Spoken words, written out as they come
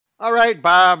All right,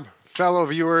 Bob, fellow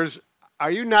viewers, are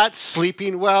you not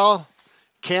sleeping well?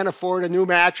 Can't afford a new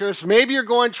mattress? Maybe you're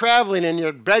going traveling and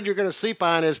your bed you're going to sleep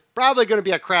on is probably going to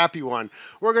be a crappy one.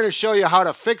 We're going to show you how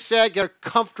to fix that, get a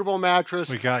comfortable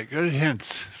mattress. We got good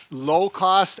hints. Low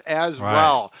cost as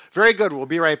well. Very good. We'll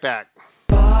be right back.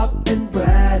 Bob and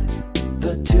Brad,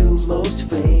 the two most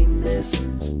famous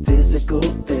physical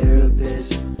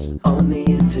therapists on the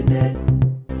internet.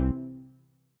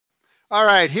 All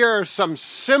right, here are some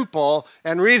simple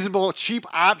and reasonable cheap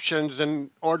options in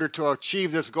order to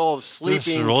achieve this goal of sleeping. This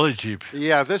is really cheap.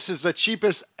 Yeah, this is the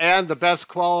cheapest and the best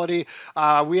quality.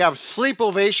 We have Sleep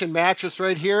Ovation mattress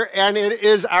right here, and it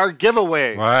is our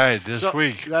giveaway. Right, this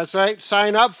week. That's right.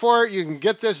 Sign up for it. You can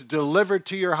get this delivered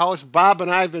to your house. Bob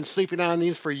and I have been sleeping on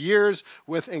these for years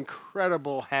with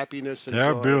incredible happiness and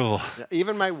They're joy. beautiful. Yeah,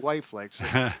 even my wife likes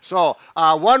it. So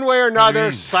one way or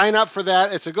another, sign up for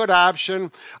that. It's a good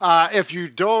option. If you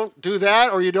don't do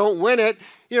that or you don't win it,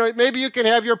 you know, maybe you can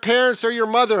have your parents or your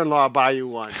mother-in-law buy you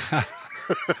one.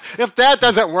 If that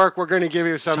doesn't work, we're going to give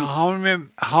you some. So how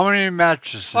many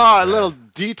mattresses? Little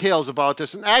details about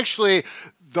this. And actually,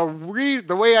 the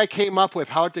way I came up with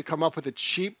how to come up with a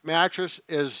cheap mattress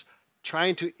is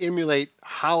trying to emulate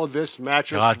how this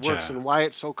mattress works and why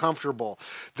it's so comfortable.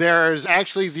 There's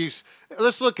actually these.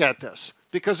 Let's look at this,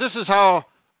 because this is how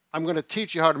I'm going to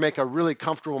teach you how to make a really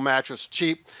comfortable mattress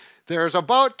cheap. There's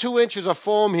about 2 inches of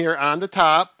foam here on the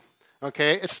top.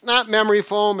 Okay, it's not memory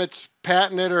foam, it's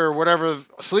patented or whatever.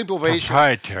 Sleep Ovation.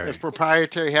 Proprietary. It's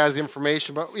proprietary, has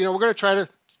information, but you know, we're going to try to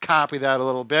copy that a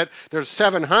little bit. There's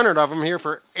 700 of them here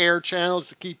for air channels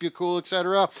to keep you cool,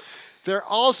 etc. They're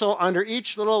also under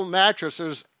each little mattress,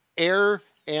 there's air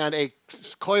and a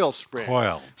coil spring.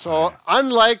 So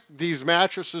unlike these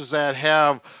mattresses that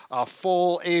have a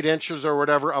full 8 inches or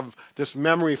whatever of this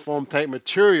memory foam type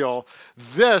material,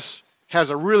 this has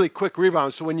a really quick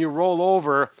rebound. So when you roll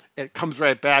over, it comes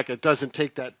right back. It doesn't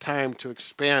take that time to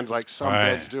expand like some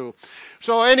beds do.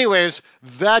 So anyways,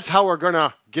 that's how we're going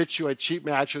to get you a cheap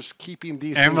mattress, keeping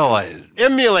these Emulate.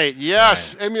 Emulate,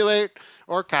 yes. Emulate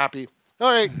or copy.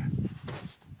 All right.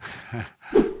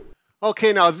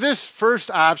 Okay, now this first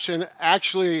option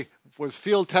actually was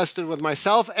field tested with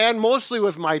myself and mostly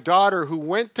with my daughter, who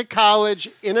went to college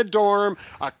in a dorm,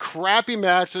 a crappy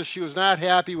mattress. She was not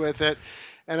happy with it.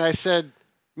 And I said,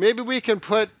 maybe we can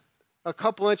put a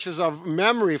couple inches of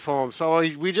memory foam. So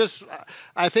we just,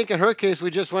 I think in her case,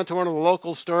 we just went to one of the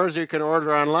local stores you can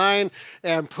order online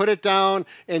and put it down.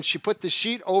 And she put the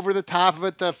sheet over the top of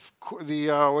it, the what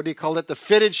do you call it, the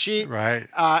fitted sheet. Right.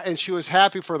 And she was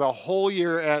happy for the whole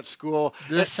year at school.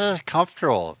 This is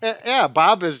comfortable. Yeah,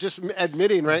 Bob is just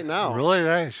admitting right now. Really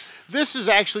nice. This is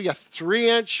actually a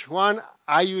 3-inch one.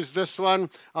 I used this one.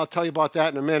 I'll tell you about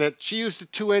that in a minute. She used a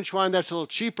 2-inch one. That's a little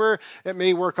cheaper. It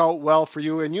may work out well for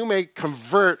you, and you may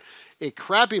convert a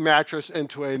crappy mattress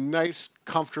into a nice,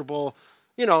 comfortable,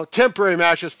 you know, temporary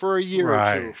mattress for a year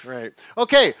or two. Right.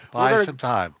 Okay. Buy some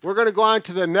time. We're going to go on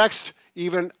to the next,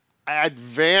 even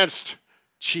advanced,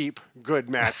 cheap, good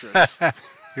mattress.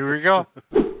 Here we go.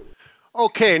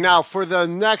 Okay, now for the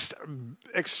next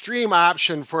extreme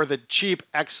option for the cheap,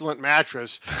 excellent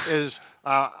mattress is,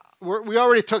 we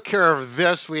already took care of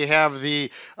this. We have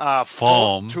the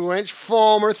foam, 2-inch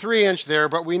foam or 3-inch there,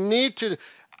 but we need to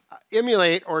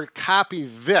emulate or copy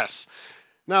this.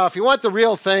 Now, if you want the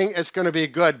real thing, it's going to be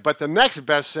good, but the next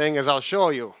best thing is I'll show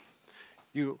you.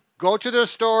 You go to the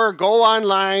store, go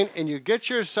online, and you get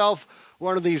yourself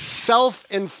one of these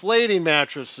self-inflating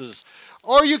mattresses.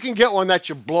 Or you can get one that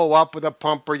you blow up with a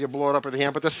pump or you blow it up with a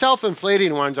hand. But the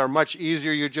self-inflating ones are much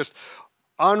easier. You just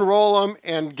unroll them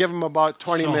and give them about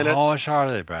 20 minutes. How much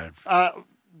are they, Brad?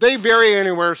 They vary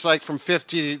anywhere. It's like from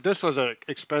 50. This was an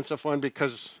expensive one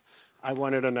because I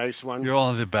wanted a nice one. You're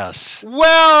only the best.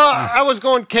 Well, I was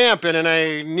going camping and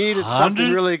I needed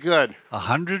something really good.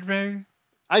 100 maybe?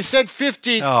 I said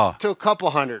 50 to a couple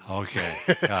hundred. Okay,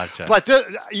 gotcha. But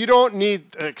you don't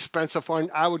need an expensive one.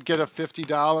 I would get a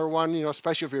 $50 one, you know,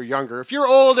 especially if you're younger. If you're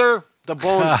older, the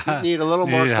bones need a little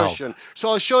more cushion.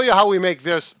 So I'll show you how we make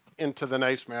this into the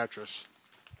nice mattress.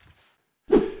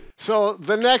 So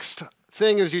the next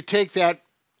thing is you take that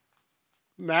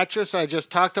mattress I just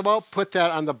talked about, put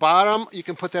that on the bottom. You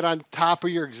can put that on top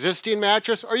of your existing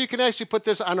mattress, or you can actually put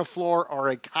this on a floor or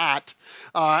a cot,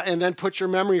 and then put your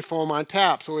memory foam on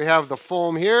top. So we have the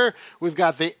foam here. We've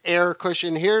got the air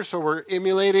cushion here, so we're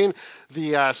emulating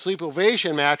the Sleep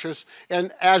Ovation mattress.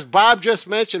 And as Bob just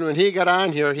mentioned when he got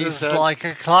on here, he said, it's like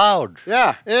a cloud.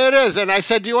 Yeah, it is. And I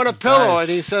said, do you want a pillow? Nice.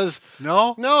 And he says,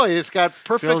 no. No, he's got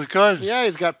perfect. Feels good. Yeah,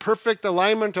 he's got perfect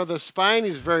alignment of the spine.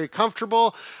 He's very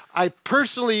comfortable. I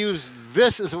personally use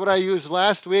this is what I used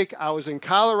last week. I was in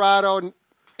Colorado,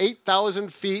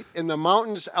 8,000 feet in the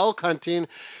mountains elk hunting.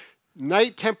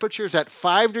 Night temperatures at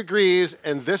 5 degrees,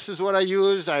 and this is what I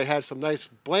used. I had some nice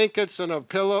blankets and a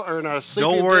pillow or a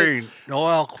sleeping Don't worry, bag. no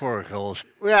elk kills.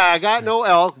 Yeah, I got no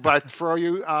elk, but for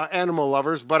you animal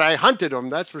lovers, but I hunted them,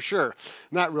 that's for sure.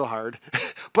 Not real hard.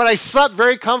 But I slept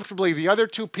very comfortably. The other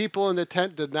 2 people in the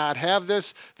tent did not have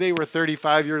this. They were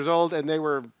 35 years old, and they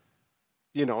were,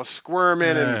 you know,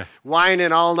 squirming and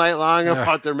whining all night long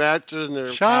about their mattress and their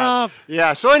Shut up.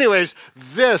 Yeah, so anyways,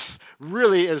 this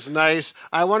really is nice.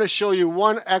 I want to show you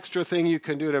one extra thing you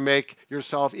can do to make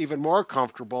yourself even more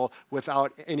comfortable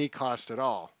without any cost at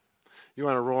all. You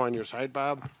want to roll on your side,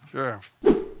 Bob? Sure.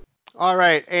 All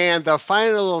right, and the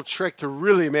final little trick to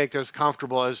really make this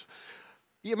comfortable is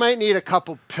you might need a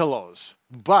couple pillows.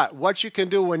 But what you can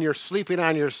do when you're sleeping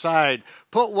on your side,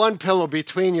 put one pillow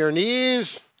between your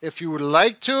knees. If you would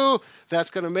like to, that's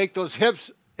going to make those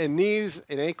hips and knees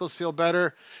and ankles feel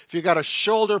better. If you got a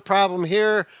shoulder problem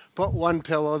here, put one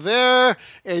pillow there,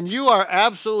 and you are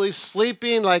absolutely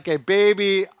sleeping like a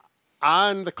baby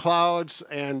on the clouds.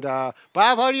 And Bob,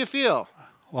 how do you feel?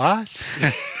 What?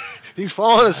 He's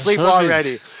falling asleep Sleeping.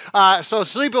 already. So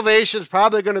Sleep Ovation is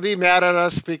probably going to be mad at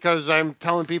us because I'm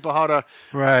telling people how to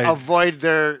avoid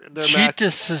their Cheat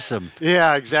the system.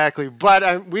 Yeah, exactly.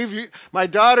 But my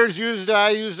daughters used it. I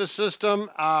use the system.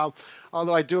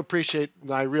 Although I do appreciate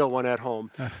my real one at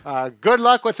home. Good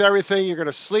luck with everything. You're going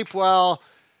to sleep well,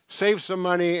 save some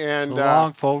money, and So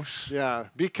long, folks. yeah,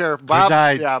 be careful. Good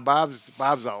night. Yeah,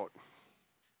 Bob's out.